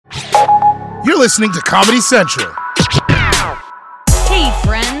listening to Comedy Central. Hey,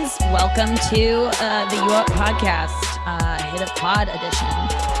 friends. Welcome to the You Up Podcast, Hit Up Pod edition.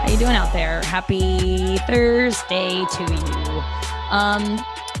 How you doing out there? Happy Thursday to you.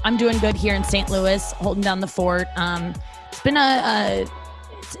 I'm doing good here in St. Louis, holding down the fort. It's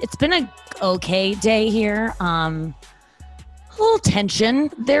been a okay day here. A little tension.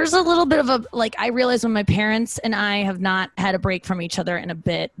 There's a little bit of a, I realize when my parents and I have not had a break from each other in a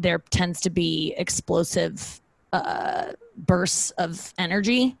bit, there tends to be explosive bursts of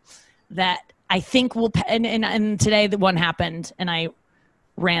energy that I think will, and today the one happened and I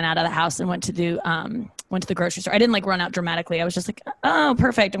ran out of the house and went to the grocery store. I didn't run out dramatically. I was just like, oh,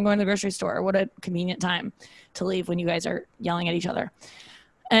 perfect. I'm going to the grocery store. What a convenient time to leave when you guys are yelling at each other.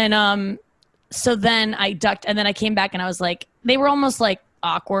 And, so then I ducked and then I came back and I was like, they were almost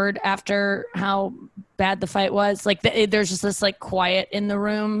awkward after how bad the fight was. There's just this quiet in the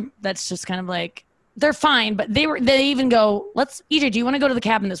room. That's just kind of they're fine, but they even go, EJ, do you want to go to the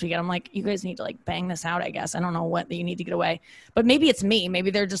cabin this weekend? I'm like, you guys need to bang this out, I guess. I don't know what you need to get away, but maybe it's me. Maybe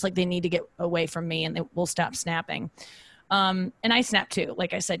they're just they need to get away from me and they will stop snapping. And I snapped too,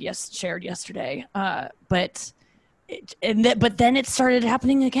 like I said, shared yesterday. But then it started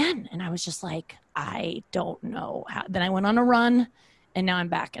happening again. And I was just like, I don't know how. Then I went on a run and now I'm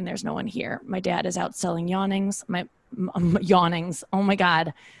back and there's no one here. My dad is out selling yawnings. Yawnings. Oh my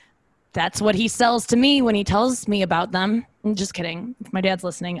God. That's what he sells to me when he tells me about them. I'm just kidding. If my dad's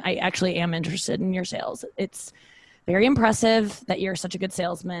listening, I actually am interested in your sales. It's very impressive that you're such a good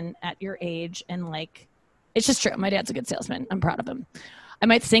salesman at your age. And it's just true. My dad's a good salesman. I'm proud of him. I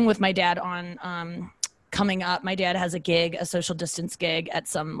might sing with my dad on, coming up. My dad has a gig, a social distance gig at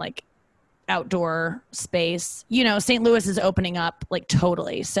some outdoor space. St. Louis is opening up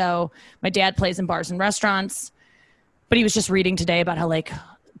totally. So my dad plays in bars and restaurants, but he was just reading today about how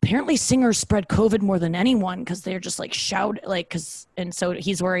apparently singers spread COVID more than anyone because they're just shout and so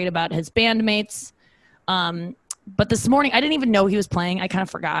he's worried about his bandmates. But this morning I didn't even know he was playing. I kind of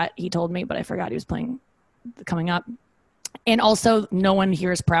forgot. He told me, but I forgot he was playing coming up. And also no one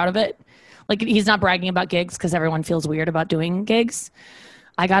here is proud of it. He's not bragging about gigs because everyone feels weird about doing gigs.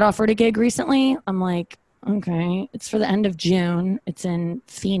 I got offered a gig recently. I'm like, okay, it's for the end of June. It's in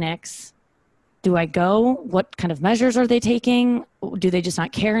Phoenix. Do I go? What kind of measures are they taking? Do they just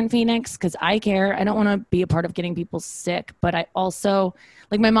not care in Phoenix? Because I care. I don't want to be a part of getting people sick. But I also,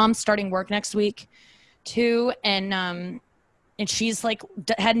 my mom's starting work next week too. And she's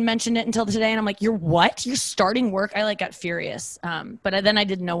hadn't mentioned it until today. And I'm like, you're what? You're starting work? I got furious. But then I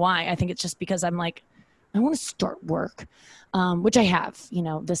didn't know why. I think it's just because I'm I want to start work, which I have.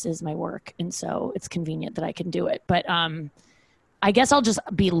 This is my work. And so it's convenient that I can do it. But I guess I'll just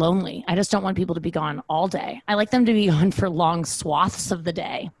be lonely. I just don't want people to be gone all day. I like them to be gone for long swaths of the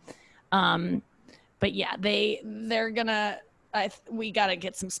day. But yeah, they're gonna. We got to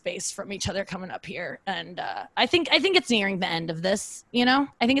get some space from each other coming up here. And I think it's nearing the end of this, I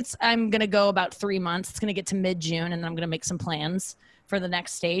think I'm going to go about 3 months. It's going to get to mid-June and I'm going to make some plans for the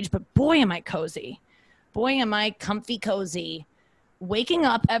next stage. But boy, am I cozy. Boy, am I comfy cozy. Waking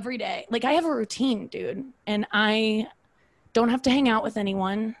up every day. I have a routine, dude. And I don't have to hang out with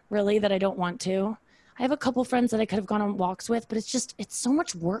anyone really that I don't want to. I have a couple friends that I could have gone on walks with, but it's so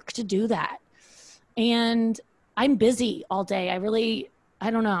much work to do that. And I'm busy all day. I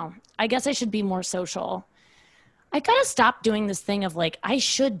don't know. I guess I should be more social. I got to stop doing this thing of I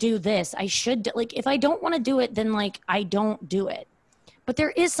should do this. I should if I don't want to do it, then I don't do it. But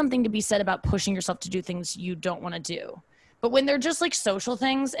there is something to be said about pushing yourself to do things you don't want to do. But when they're just social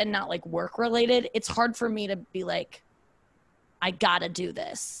things and not work related, it's hard for me to be I got to do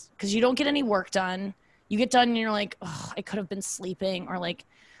this because you don't get any work done. You get done and you're oh, I could have been sleeping or I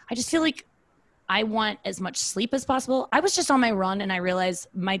just feel I want as much sleep as possible. I was just on my run and I realized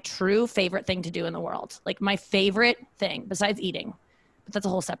my true favorite thing to do in the world, my favorite thing besides eating, but that's a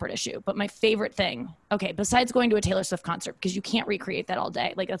whole separate issue. But my favorite thing, okay, besides going to a Taylor Swift concert, because you can't recreate that all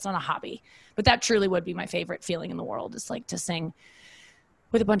day. That's not a hobby, but that truly would be my favorite feeling in the world is to sing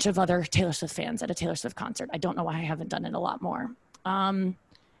with a bunch of other Taylor Swift fans at a Taylor Swift concert. I don't know why I haven't done it a lot more. And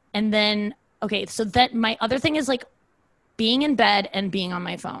then, okay, so that my other thing is being in bed and being on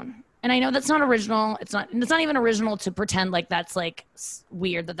my phone. And I know that's not original. It's not even original to pretend that's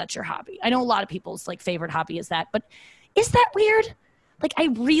weird that that's your hobby. I know a lot of people's favorite hobby is that, but is that weird? I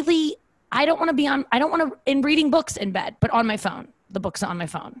don't want to in reading books in bed, but on my phone, the books on my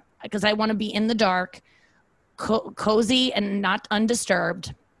phone, because I want to be in the dark, cozy and not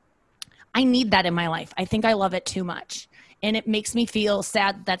undisturbed. I need that in my life. I think I love it too much. And it makes me feel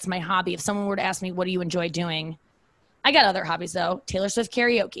sad that's my hobby. If someone were to ask me, what do you enjoy doing? I got other hobbies though. Taylor Swift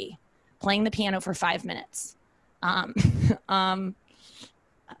karaoke. playing the piano for 5 minutes,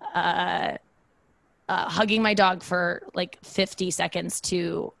 hugging my dog for like 50 seconds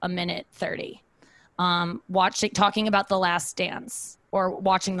to a minute 30, talking about The Last Dance or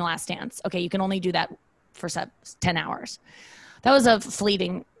watching The Last Dance. Okay, you can only do that for 10 hours. That was a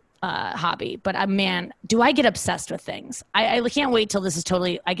fleeting hobby, but man, do I get obsessed with things. I can't wait till this is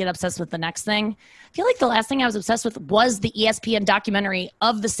totally, I get obsessed with the next thing. I feel like the last thing I was obsessed with was the ESPN documentary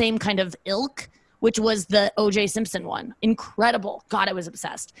of the same kind of ilk, which was the O.J. Simpson one. Incredible. God, I was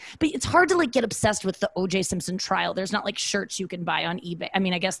obsessed. But it's hard to like get obsessed with the O.J. Simpson trial. There's not like shirts you can buy on eBay. I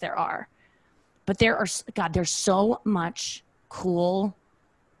mean, I guess there are. But there's so much cool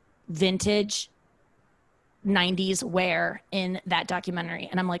vintage 90s wear in that documentary.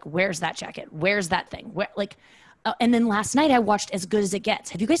 And I'm like, where's that jacket? Where's that thing? And then last night I watched As Good as It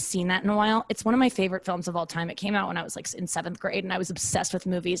Gets. Have you guys seen that in a while? It's one of my favorite films of all time. It came out when I was like in 7th grade and I was obsessed with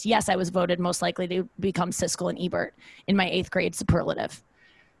movies. Yes, I was voted most likely to become Siskel and Ebert in my 8th grade superlative.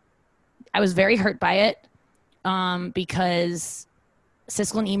 I was very hurt by it because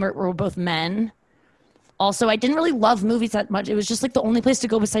Siskel and Ebert were both men. Also, I didn't really love movies that much. It was just like the only place to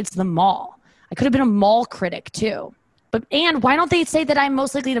go besides the mall. I could have been a mall critic too. And why don't they say that I'm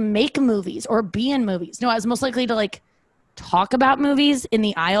most likely to make movies or be in movies? No, I was most likely to like talk about movies in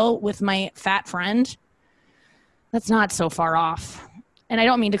the aisle with my fat friend. That's not so far off. And I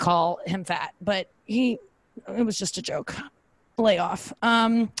don't mean to call him fat, but it was just a joke. Lay off.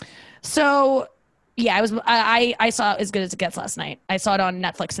 So yeah, I saw As Good as It Gets last night. I saw it on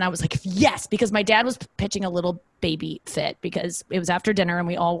Netflix and I was like, yes, because my dad was pitching a little baby fit because it was after dinner and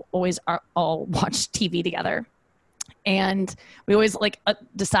we always watch TV together. And we always like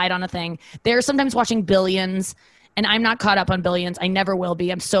decide on a thing. They're sometimes watching Billions and I'm not caught up on Billions. I never will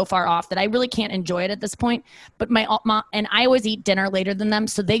be. I'm so far off that I really can't enjoy it at this point. But my mom and I always eat dinner later than them.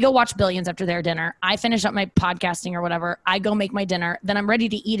 So they go watch Billions after their dinner. I finish up my podcasting or whatever. I go make my dinner. Then I'm ready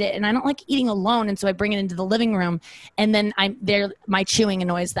to eat it. And I don't like eating alone. And so I bring it into the living room and then my chewing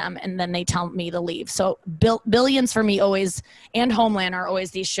annoys them. And then they tell me to leave. So Billions for me always, and Homeland are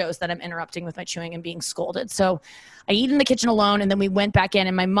always these shows that I'm interrupting with my chewing and being scolded. So I eat in the kitchen alone, and then we went back in,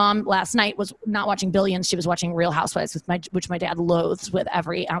 and my mom last night was not watching Billions. She was watching Real Housewives, which my dad loathes with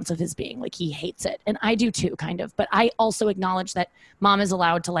every ounce of his being. Like, he hates it. And I do too, kind of. But I also acknowledge that mom is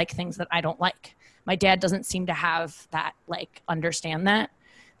allowed to like things that I don't like. My dad doesn't seem to have that, like, understand that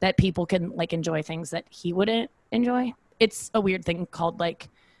people can, like, enjoy things that he wouldn't enjoy. It's a weird thing called, like,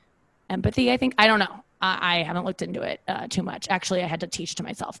 empathy, I think. I don't know. I haven't looked into it too much. Actually, I had to teach to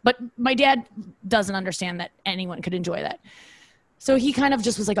myself. But my dad doesn't understand that anyone could enjoy that. So he kind of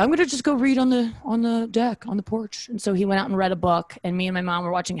just was like, I'm going to just go read on the deck, on the porch. And so he went out and read a book, and me and my mom were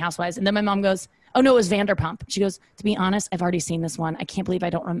watching Housewives. And then my mom goes, oh, no, it was Vanderpump. She goes, to be honest, I've already seen this one. I can't believe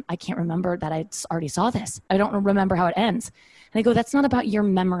I can't remember that I already saw this. I don't remember how it ends. And I go, that's not about your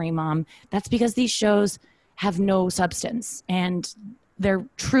memory, Mom. That's because these shows have no substance. And they're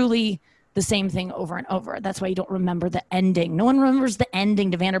truly the same thing over and over. That's why you don't remember the ending. No one remembers the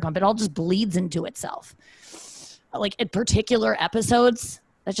ending to Vanderpump. It all just bleeds into itself. Like, in particular episodes,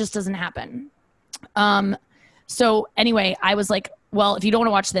 that just doesn't happen. So anyway, I was like, well, if you don't want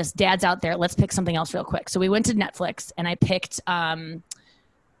to watch this, Dad's out there. Let's pick something else real quick. So we went to Netflix, and I picked As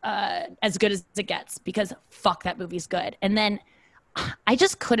Good as It Gets, because fuck, that movie's good. And then I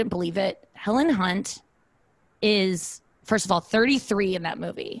just couldn't believe it. Helen Hunt is, first of all, 33 in that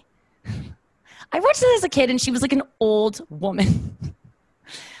movie. I watched it as a kid, and she was like an old woman.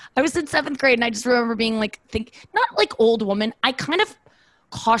 I was in 7th grade, and I just remember being like, not like old woman. I kind of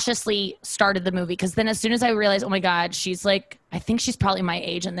cautiously started the movie, because then as soon as I realized, oh my God, she's like, I think she's probably my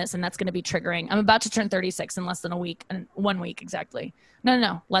age in this, and that's going to be triggering. I'm about to turn 36 in less than a week, and 1 week exactly.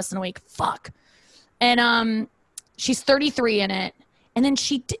 No, less than a week. Fuck. And she's 33 in it, and then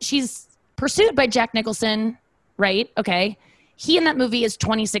she's pursued by Jack Nicholson, right? Okay. He in that movie is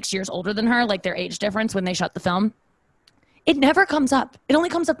 26 years older than her, like their age difference when they shot the film. It never comes up. It only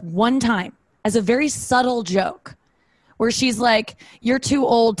comes up one time as a very subtle joke where she's like, you're too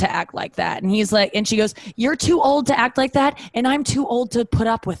old to act like that. And he's like, and she goes, you're too old to act like that, and I'm too old to put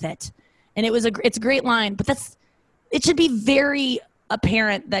up with it. And it's a great line, but it should be very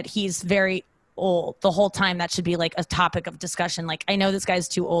apparent that he's very old the whole time. That should be like a topic of discussion. Like, I know this guy's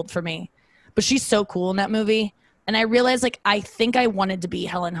too old for me, but she's so cool in that movie. And I realized, like, I think I wanted to be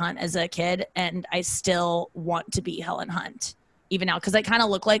Helen Hunt as a kid, and I still want to be Helen Hunt even now, because I kind of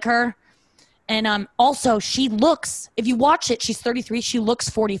look like her. And also, she looks, if you watch it, she's 33, she looks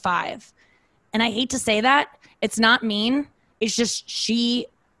 45. And I hate to say that. It's not mean. It's just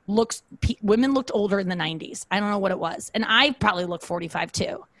women looked older in the 90s. I don't know what it was. And I probably look 45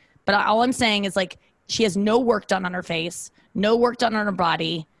 too. But all I'm saying is like she has no work done on her face, no work done on her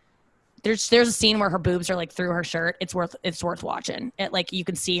body. There's a scene where her boobs are like through her shirt. It's worth watching. It like you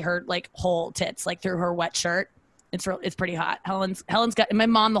can see her like whole tits like through her wet shirt. It's pretty hot. Helen's got, and my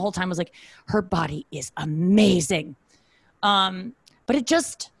mom the whole time was like, her body is amazing.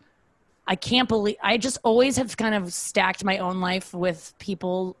 But I can't believe, I just always have kind of stacked my own life with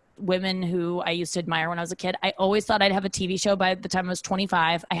women who I used to admire when I was a kid. I always thought I'd have a TV show by the time I was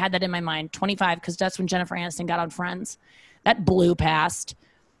 25. I had that in my mind, 25, because that's when Jennifer Aniston got on Friends. That blew past.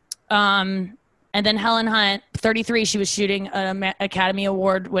 And then Helen Hunt, 33, she was shooting an Academy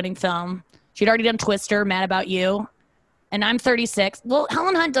Award winning film. She'd already done Twister, Mad About You. And I'm 36. Well,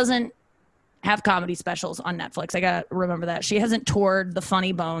 Helen Hunt doesn't have comedy specials on Netflix. I got to remember that. She hasn't toured the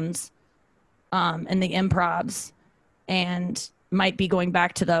Funny Bones and the Improvs, and might be going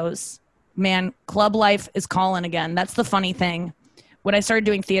back to those. Man, club life is calling again. That's the funny thing. When I started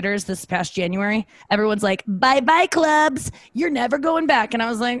doing theaters this past January, everyone's like, bye-bye clubs. You're never going back. And I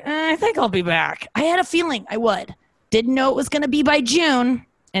was like, I think I'll be back. I had a feeling I would. Didn't know it was going to be by June,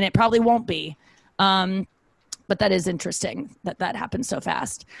 and it probably won't be. But that is interesting that happened so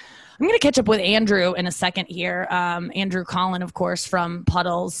fast. I'm going to catch up with Andrew in a second here. Andrew Collin, of course, from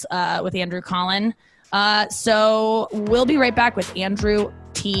Puddles with Andrew Collin. So we'll be right back with Andrew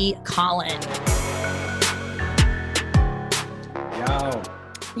T. Collin.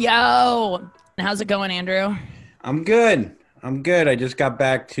 Yo. How's it going, Andrew? I'm good. I just got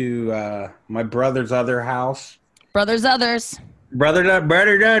back to my brother's other house. Brother's others. Brother.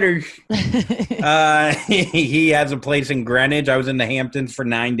 He has a place in Greenwich. I was in the Hamptons for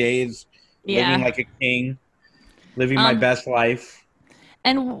 9 days, living like a king, living my best life.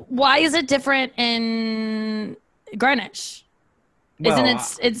 And why is it different in Greenwich? Well,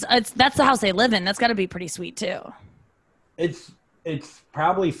 Isn't it's that's the house they live in? That's got to be pretty sweet too. It's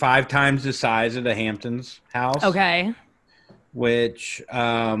probably 5 times the size of the Hamptons house. Okay. Which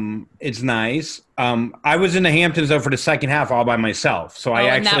it's nice. I was in the Hamptons though for the second half all by myself. So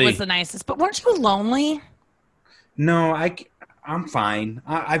and that was the nicest. But weren't you lonely? No, I'm fine.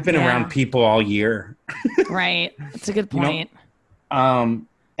 I've been around people all year. Right. That's a good point.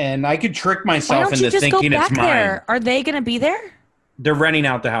 And I could trick myself into thinking it's mine. There? Are they going to be there? They're renting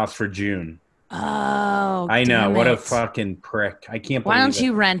out the house for June. Oh, I know. What a fucking prick. I can't believe it. Why don't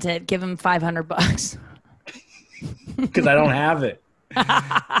you rent it? Give him $500. Because I don't have it.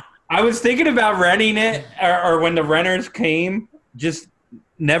 I was thinking about renting it, or when the renters came, just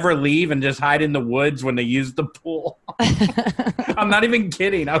never leave and just hide in the woods when they use the pool. I'm not even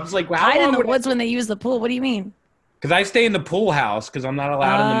kidding. I was like, wow. Hide in the woods when they use the pool? What do you mean? Because I stay in the pool house because I'm not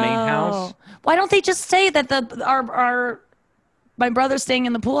allowed in the main house. Why don't they just say that my brother's staying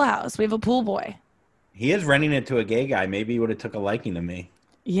in the pool house? We have a pool boy. He is renting it to a gay guy. Maybe he would have took a liking to me.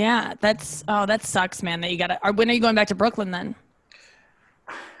 Yeah, that sucks, man. That you got to. When are you going back to Brooklyn then?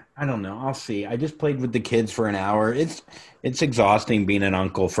 I don't know. I'll see. I just played with the kids for an hour. It's exhausting being an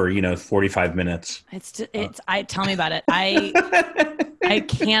uncle for 45 minutes. Tell me about it. I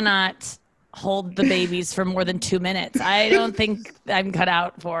cannot hold the babies for more than 2 minutes. I don't think I'm cut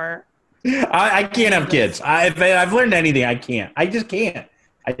out for. I can't have kids. If I've learned anything, I can't. I just can't.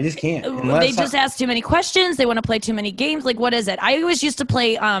 They just ask too many questions. They want to play too many games. Like, what is it? I always used to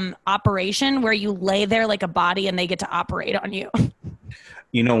play Operation, where you lay there like a body and they get to operate on you.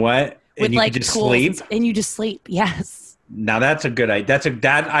 You know what? With and you like just tools sleep. And you just sleep. Yes. Now that's a good idea.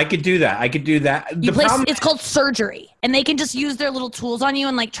 I could do that. It's called surgery, and they can just use their little tools on you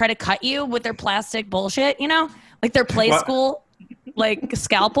and like try to cut you with their plastic bullshit. Like their play school, like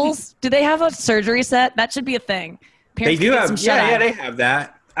scalpels. Do they have a surgery set? That should be a thing. Parents they do have. Yeah, they have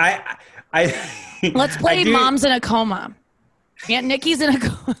that. Let's play Moms in a Coma. Aunt Nikki's in a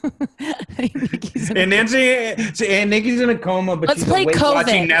coma. Aunt Nikki's in a coma, but Let's she's play awake COVID.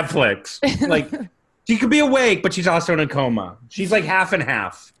 watching Netflix. Like, she could be awake, but she's also in a coma. She's like half and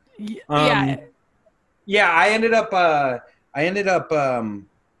half. Yeah. I ended up.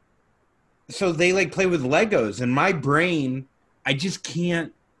 So they like play with Legos, and my brain, I just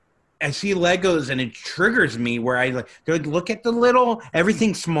can't. I see Legos and it triggers me where they're like, look at the little,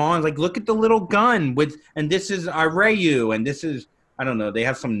 everything's small. And like, look at the little gun and this is our Ryu. And this is, I don't know. They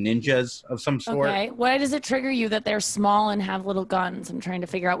have some ninjas of some sort. Okay. Why does it trigger you that they're small and have little guns? I'm trying to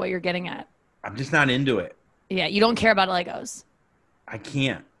figure out what you're getting at. I'm just not into it. Yeah. You don't care about Legos. I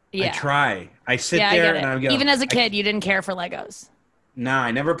can't. Yeah. I try. I sit there and I go. Even as a kid, you didn't care for Legos. Nah,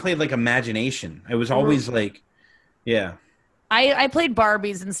 I never played like Imagination. It was always like, yeah. I played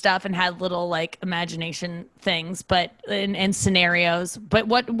Barbies and stuff and had little like imagination things, but and scenarios. But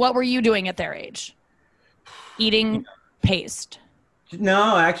what were you doing at their age? Eating paste.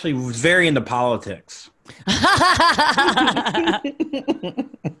 No, actually, was very into politics.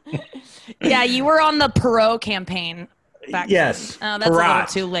 Yeah, you were on the Perot campaign back Yes. then. Oh, that's a little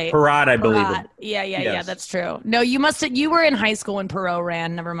too late. Perot, I believe it. Yeah, Yes. that's true. No, you were in high school when Perot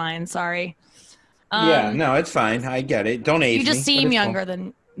ran. Never mind. Sorry. Yeah, no, it's fine. I get it. Don't age me. You just seem younger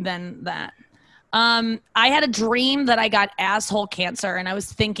than that. I had a dream that I got asshole cancer, and I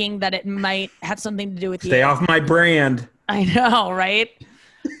was thinking that it might have something to do with you. Stay off my brand. I know, right?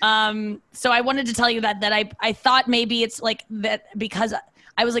 So I wanted to tell you that I thought maybe it's like that because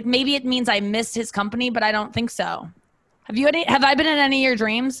I was like, maybe it means I missed his company, but I don't think so. Have I been in any of your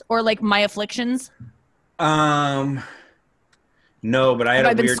dreams or like my afflictions? No, but Have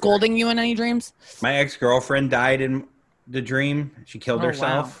I been scolding you in any dreams? My ex-girlfriend died in the dream. She killed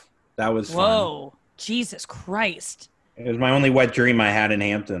herself. Wow. That was fun. Whoa, Jesus Christ. It was my only wet dream I had in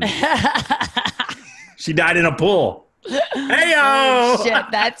Hamptons. She died in a pool. Hey-o! Shit,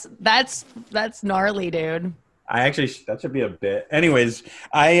 that's gnarly, dude. That should be a bit. Anyways,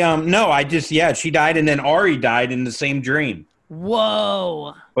 she died, and then Ari died in the same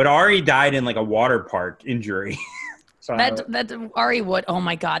Whoa. But Ari died in like a water park injury. So that Ari Wood. Oh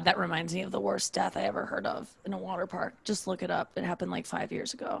my God, that reminds me of the worst death I ever heard of in a water park. Just look it up. It happened like 5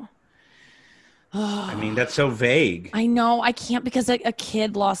 years ago. I mean, that's so vague. I know. I can't because a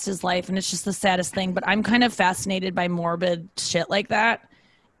kid lost his life, and it's just the saddest thing. But I'm kind of fascinated by morbid shit like that.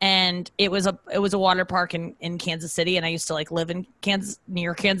 And it was a water park in Kansas City, and I used to like live in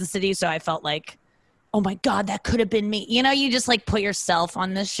near Kansas City, so I felt like, oh my God, that could have been me. You know, you just like put yourself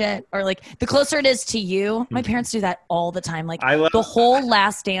on this shit, or like the closer it is to you. My parents do that all the time. Like the whole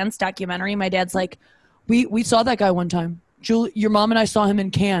Last Dance documentary. My dad's like, we saw that guy one time. Julie, your mom and I saw him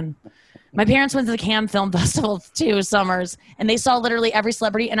in Cannes. My parents went to the Cannes Film Festival 2 summers, and they saw literally every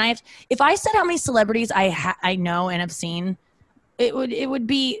celebrity. And if I said how many celebrities I know and have seen, it would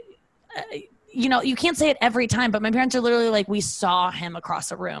be, you can't say it every time, but my parents are literally like, we saw him across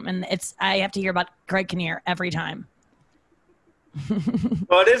the room, and I have to hear about Greg Kinnear every time.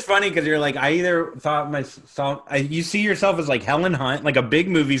 Well, it is funny because you're like, I either thought you see yourself as like Helen Hunt, like a big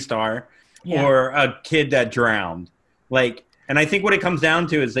movie star, or a kid that drowned, like. And I think what it comes down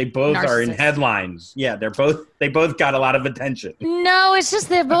to is they both are in headlines. Yeah, they both got a lot of attention. No, it's just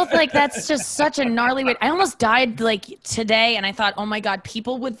they're both like, that's just such a gnarly way. I almost died like today, and I thought, oh my God,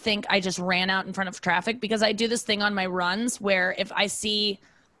 people would think I just ran out in front of traffic, because I do this thing on my runs where if I see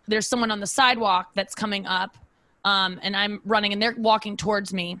there's someone on the sidewalk that's coming up, and I'm running and they're walking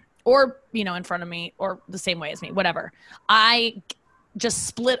towards me, or in front of me, or the same way as me, whatever, I just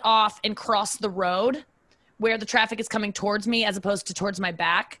split off and cross the road where the traffic is coming towards me as opposed to towards my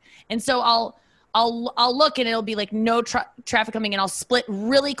back. And so I'll look, and it'll be like no traffic coming, and I'll split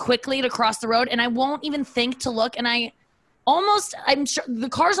really quickly to cross the road, and I won't even think to look. And I'm sure the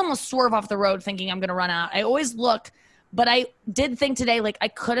cars almost swerve off the road thinking I'm going to run out. I always look, but I did think today, like I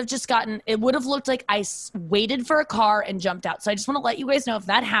could have just it would have looked like I waited for a car and jumped out. So I just want to let you guys know, if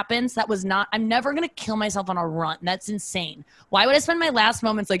that happens, I'm never going to kill myself on a run. That's insane. Why would I spend my last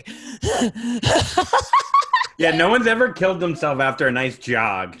moments like, Yeah, no one's ever killed themselves after a nice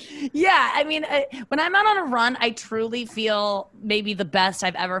jog. Yeah, I mean, when I'm out on a run, I truly feel maybe the best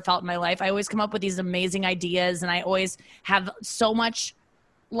I've ever felt in my life. I always come up with these amazing ideas, and I always have so much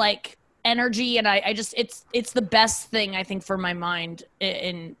like energy, and I just it's the best thing I think for my mind.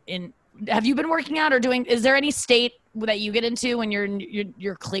 Have you been working out or is there any state that you get into when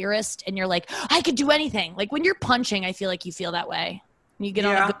you're clearest and you're like, I could do anything? Like when you're punching, I feel like you feel that way. You get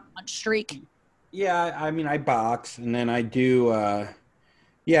on a good punch streak. Yeah, I mean, I box, and then I do,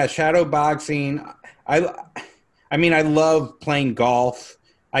 shadow boxing. I mean, I love playing golf.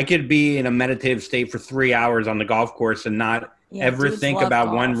 I could be in a meditative state for 3 hours on the golf course and not ever think about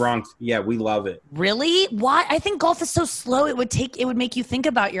golf. One wrong. Yeah, we love it. Really? Why? I think golf is so slow. It would make you think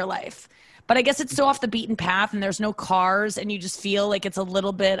about your life. But I guess it's so off the beaten path, and there's no cars, and you just feel like it's a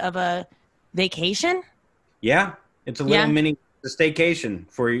little bit of a vacation. Yeah, it's a little mini staycation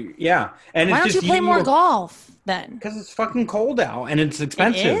for you. Yeah. And why don't you play more golf then? Because it's fucking cold out and it's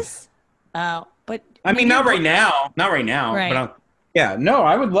expensive. It is? Oh, but I mean, not right now. Not right now. Right. But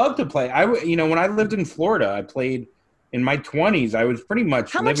I would love to play. When I lived in Florida, I played in my 20s. I was pretty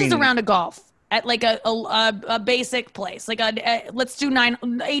much How much is a round of golf at like a basic place? Like let's do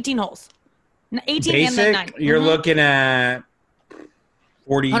 18 holes. 18 basic, and then 9. You're looking at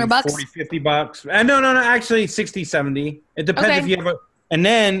 $40, $50. No, actually 60, 70. It depends if you have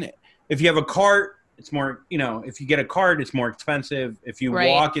if you have a cart, it's more, if you get a cart, it's more expensive. If you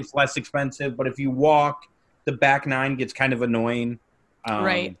walk, it's less expensive. But if you walk, the back 9 gets kind of annoying.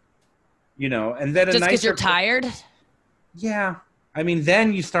 Right. And then just because you're tired? Yeah. I mean,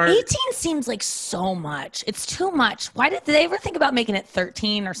 then you start. 18 seems like so much. It's too much. Why did they ever think about making it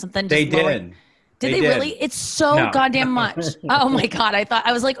 13 or something? They Just lower? did. Did they really? It's so No. goddamn much. Oh my God.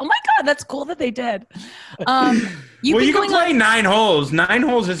 I was like, oh my God, that's cool that they did. You can play 9 holes. 9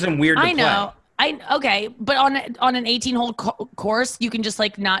 holes isn't weird to play. I know. Okay. But on an 18-hole course, you can just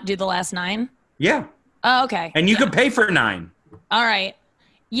like not do the last 9? Yeah. Oh, okay. And you could pay for 9. All right.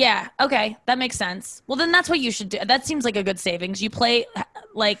 Yeah. Okay. That makes sense. Well, then that's what you should do. That seems like a good savings. You play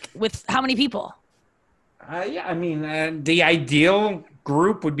like with how many people? Yeah. I mean, the ideal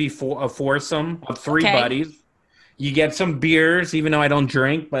group would be a foursome of 3 buddies. You get some beers, even though I don't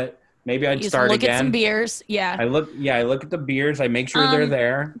drink, but maybe I'd start look again. At some beers. Yeah. I look at the beers. I make sure they're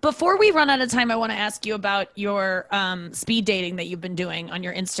there. Before we run out of time, I want to ask you about your speed dating that you've been doing on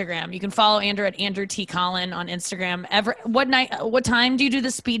your Instagram. You can follow Andrew at Andrew T. Collin on Instagram. What time do you do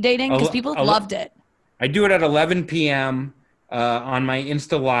the speed dating? Because people loved it. I do it at 11 p.m. On my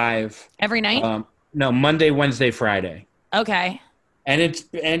Insta Live. Every night? No, Monday, Wednesday, Friday. Okay.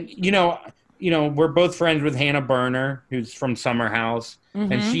 And you know, we're both friends with Hannah Berner, who's from Summer House,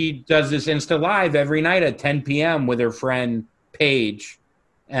 and she does this Insta Live every night at 10 p.m. with her friend Paige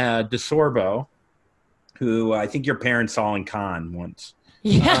DeSorbo, who I think your parents saw in Cannes once.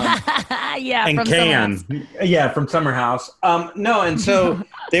 Yeah, yeah, and from Cannes, yeah, from Summer House. No, and so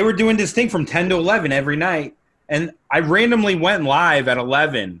they were doing this thing from 10 to 11 every night, and I randomly went live at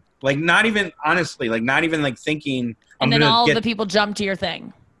 11, like not even thinking. And then all the people jump to your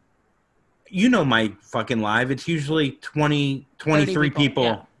thing. You know my fucking live. It's usually 20, 23 people.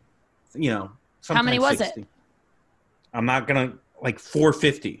 Yeah. You know, how many was 60. it? I'm not going to, like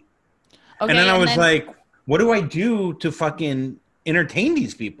 450. Okay, and then I was like, what do I do to fucking entertain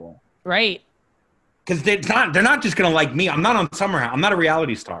these people? Right. Because they're not just going to like me. I'm not on Summer House. I'm not a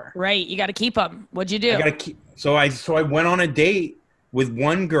reality star. Right. You got to keep them. What'd you do? So I went on a date with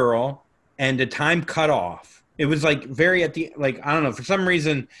one girl and the time cut off. It was like very at the, like, I don't know, for some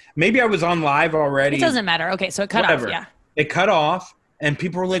reason, maybe I was on live already. It doesn't matter. Okay, so it cut off, yeah. It cut off, and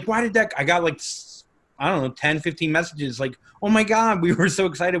people were like, why did that? I got like, I don't know, 10, 15 messages like, oh my God, we were so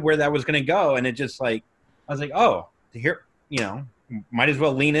excited where that was going to go. And it just like, I was like, oh, here, might as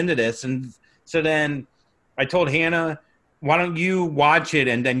well lean into this. And so then I told Hannah, why don't you watch it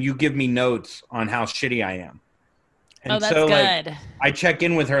and then you give me notes on how shitty I am. And that's good. Like, I check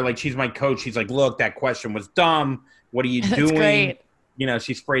in with her like she's my coach. She's like, look, that question was dumb. What are you doing? Great.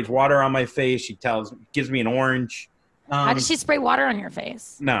 She sprays water on my face. She gives me an orange. How does she spray water on your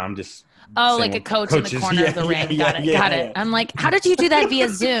face? No, I'm just. Oh, like a coach in the corner of the ring. Got it. I'm like, how did you do that via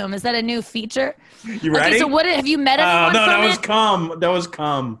Zoom? Is that a new feature? You ready? Okay, so have you met anyone no, from that was cum. That was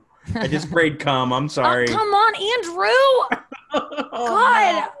cum. I just sprayed cum. I'm sorry. Oh, come on, Andrew.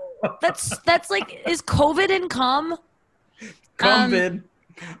 God. No. That's like, is COVID in cum? COVID.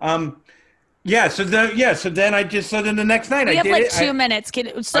 So then the next night we have like 2 minutes.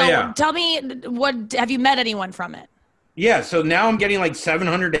 Tell me, what have you met anyone from it? Yeah, so now I'm getting like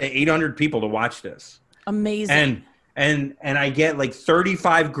 700 to 800 people to watch this. Amazing. And I get like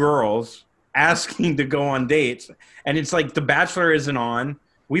 35 girls asking to go on dates, and it's like The Bachelor isn't on.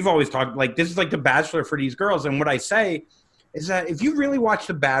 We've always talked like this is like The Bachelor for these girls, and what I say is that if you really watch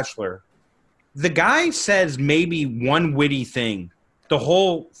The Bachelor, the guy says maybe one witty thing the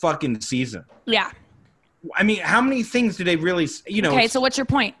whole fucking season. Yeah. I mean, how many things do they really, Okay, so what's your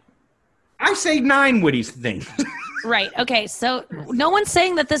point? I say 9 witty things. Right. Okay, so no one's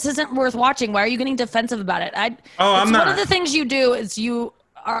saying that this isn't worth watching. Why are you getting defensive about it? I'm not. One of the things you do is you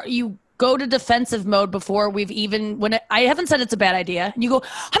go to defensive mode before I haven't said it's a bad idea. You go,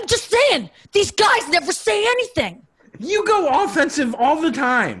 I'm just saying, these guys never say anything. You go offensive all the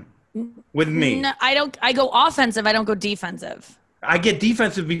time. With me. No, I don't. I go offensive. I don't go defensive. I get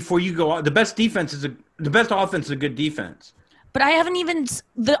defensive before you go. The best offense is a good defense. But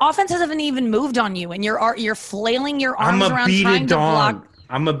the offense hasn't even moved on you, and you're flailing your arms around trying to block.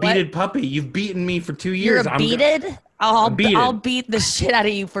 I'm a beaded puppy. You've beaten me for 2 years. You're beaded? I'll beat the shit out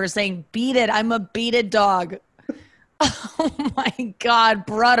of you for saying beaded. I'm a beaded dog. Oh my God,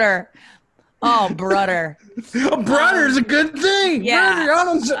 brother. Oh, brother. Brother's a good thing.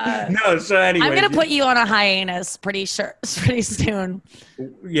 Yeah. So anyway. I'm going to put you on a hiatus pretty soon.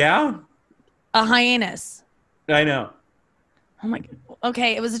 Yeah? A hiatus. I know. Oh my God.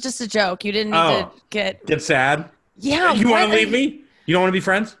 Okay, it was just a joke. You didn't need to get sad? Yeah. You want to leave me? You don't want to be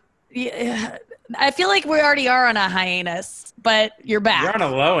friends? Yeah. I feel like we already are on a hiatus, but you're back. You're on a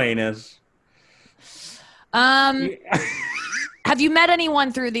low anus. Have you met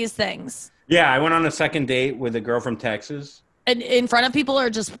anyone through these things? Yeah, I went on a second date with a girl from Texas. In front of people or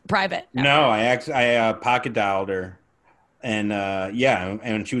just private? No, I pocket dialed her. And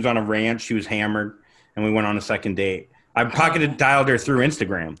and she was on a ranch. She was hammered, and we went on a second date. I dialed her through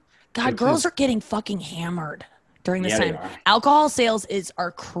Instagram. God, girls are getting fucking hammered during this time. They are. Alcohol sales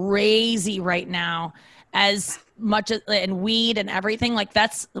are crazy right now, as much as and weed and everything. Like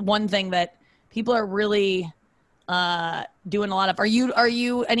that's one thing that people are really doing a lot of. Are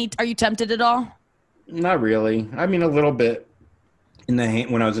you tempted at all? Not really. I mean, a little bit.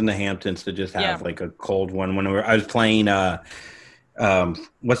 When I was in the Hamptons to just have like a cold one. When I was playing not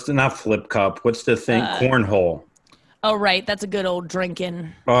flip cup? What's the thing? Cornhole. Oh right, that's a good old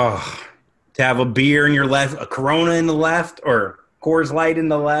drinking. Oh, to have a beer in your left, a Corona in the left, or Coors Light in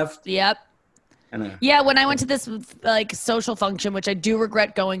the left. Yep. Yeah, when I went to this like social function, which I do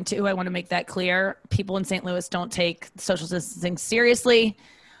regret going to, I want to make that clear. People in St. Louis don't take social distancing seriously.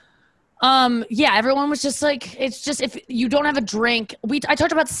 Everyone was just like, it's just, if you don't have a drink, I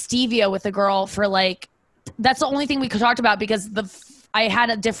talked about stevia with a girl for like, that's the only thing we talked about because I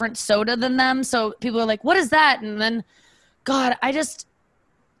had a different soda than them. So people are like, what is that? And then, God,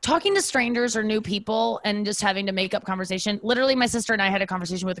 talking to strangers or new people and just having to make up conversation. Literally, my sister and I had a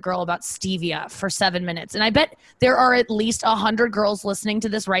conversation with a girl about stevia for 7 minutes. And I bet there are at least 100 girls listening to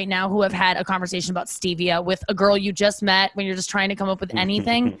this right now who have had a conversation about stevia with a girl you just met when you're just trying to come up with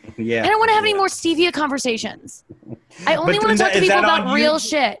anything. I don't want to have any more stevia conversations. I only want to talk to people about real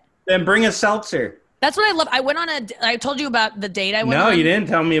shit. Then bring a seltzer. That's what I love. I told you about the date I went on. No, you didn't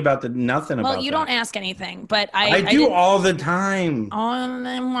tell me about nothing about that. Well, you don't ask anything, but I do all the time.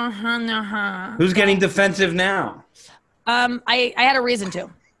 Who's getting defensive now? I had a reason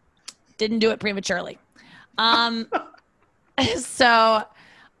to. Didn't do it prematurely. So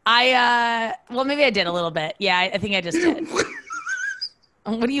maybe I did a little bit. Yeah, I think I just did.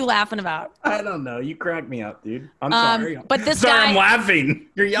 What are you laughing about? I don't know. You cracked me up, dude. I'm sorry. But this guy... I'm laughing.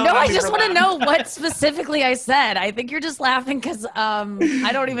 You're yelling at me. No, I just want to know what specifically I said. I think you're just laughing because I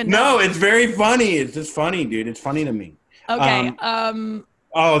don't even know. No, it's very funny. It's just funny, dude. It's funny to me. Okay.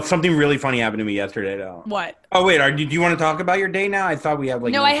 Something really funny happened to me yesterday, though. What? Oh, wait. Do you want to talk about your day now? I thought we had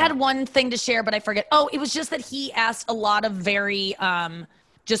like... No, I had one thing to share, but I forget. Oh, it was just that he asked a lot of very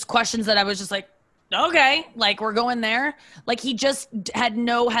just questions that I was just like, okay, like we're going there. Like he just had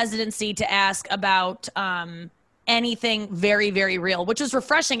no hesitancy to ask about anything very, very real, which was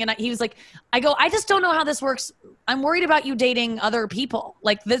refreshing. And he was like, I just don't know how this works. I'm worried about you dating other people.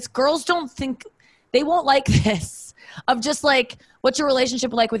 Like girls don't think, they won't like this of just like, what's your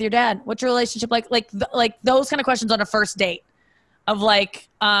relationship like with your dad? What's your relationship like? Like those kind of questions on a first date of like,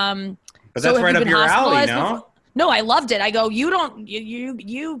 but that's right up your alley, no? No, I loved it. I go,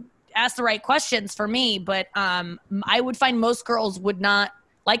 you ask the right questions for me, but I would find most girls would not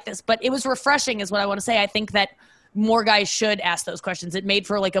like this, but it was refreshing is what I want to say. I think that more guys should ask those questions. It made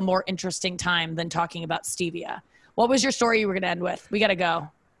for like a more interesting time than talking about stevia. What was your story you were going to end with? We got to go.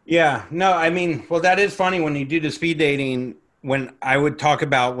 Yeah, no, I mean, well, that is funny when you do the speed dating, when I would talk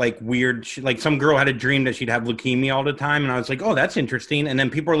about like weird like some girl had a dream that she'd have leukemia all the time. And I was like, oh, that's interesting. And then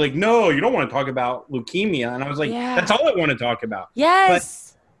people are like, no, you don't want to talk about leukemia. And I was like, That's all I want to talk about.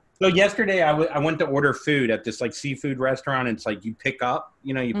 Yes. So yesterday I went to order food at this like seafood restaurant. It's like you pick up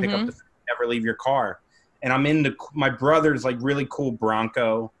the food, never leave your car. And I'm in my brother's like really cool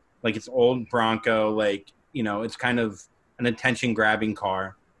Bronco, like it's old Bronco, like, it's kind of an attention grabbing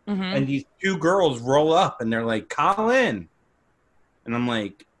car. And these two girls roll up and they're like, Collin. And I'm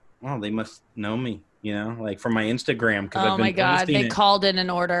like, oh, they must know me, like from my Instagram. Oh my God. They called in an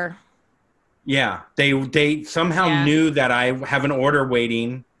order. Yeah. They somehow knew that I have an order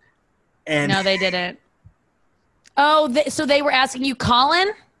waiting. And no, they didn't. Oh, so they were asking you,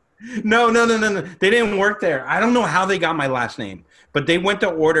 Collin? No. They didn't work there. I don't know how they got my last name, but they went to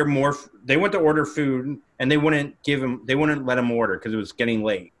order food and they wouldn't let them order because it was getting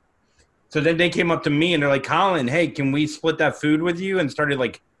late. So then they came up to me and they're like, Collin, hey, can we split that food with you? And started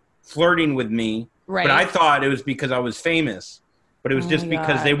like flirting with me. Right. But I thought it was because I was famous, but it was just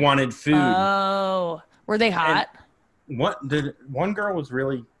because they wanted food. Oh, were they hot? One girl was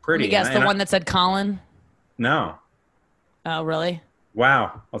really pretty. You guess the one that said Collin? No. Oh, really?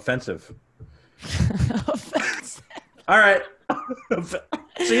 Wow. Offensive. Offensive. All right.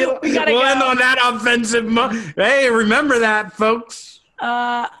 See, we'll end on that offensive. Hey, remember that, folks.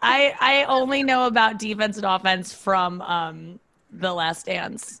 I only know about defense and offense from The Last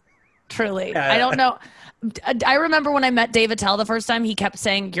Dance. Truly. I don't know. I remember when I met Dave Attell the first time, he kept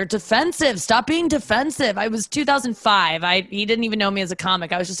saying, you're defensive. Stop being defensive. I was 2005. He didn't even know me as a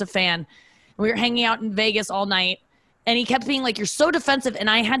comic. I was just a fan. We were hanging out in Vegas all night. And he kept being like, you're so defensive. And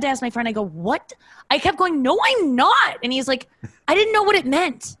I had to ask my friend, I go, what? I kept going, no, I'm not. And he's like, I didn't know what it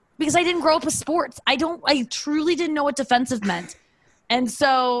meant. because I didn't grow up with sports. I truly didn't know what defensive meant. And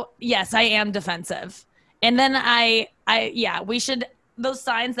so, yes, I am defensive. And then we should, those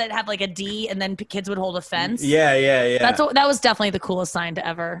signs that have like a D and then kids would hold a fence. Yeah. That was definitely the coolest sign to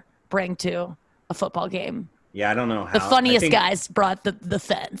ever bring to a football game. Yeah, I don't know how. The funniest guys brought the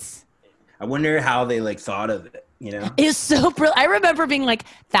fence. I wonder how they like thought of it, you know? It's so brilliant. I remember being like,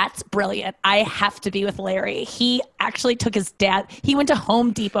 that's brilliant. I have to be with Larry. He actually took his dad. He went to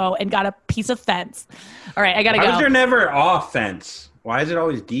Home Depot and got a piece of fence. All right, I got to go. Why is there never offense? Why is it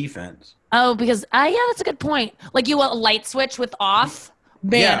always defense? Oh, because, yeah, that's a good point. Like you want a light switch with off?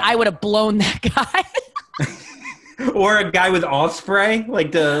 Man, I would have blown that guy. Or a guy with off spray,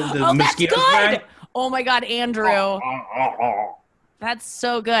 like the mosquito spray. Oh my God, Andrew. That's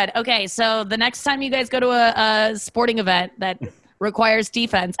so good. Okay, so the next time you guys go to a sporting event that requires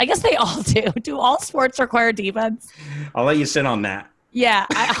defense, I guess they all do. Do all sports require defense? I'll let you sit on that. Yeah.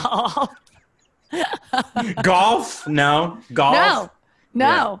 Golf? No. Golf?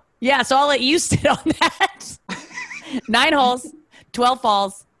 No. Yeah, so I'll let you sit on that. 9 holes, 12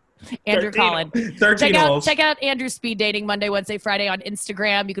 falls. Andrew Collin. 13 holes. Check out Andrew Speed Dating Monday, Wednesday, Friday on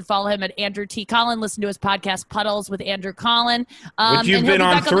Instagram. You can follow him at Andrew T. Collin. Listen to his podcast, Puddles with Andrew Collin. Which you've been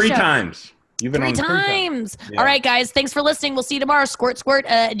on 3 times. You've been on 3 times. Yeah. All right, guys. Thanks for listening. We'll see you tomorrow. Squirt, squirt.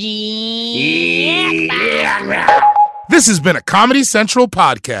 This has been a Comedy Central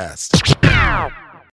podcast.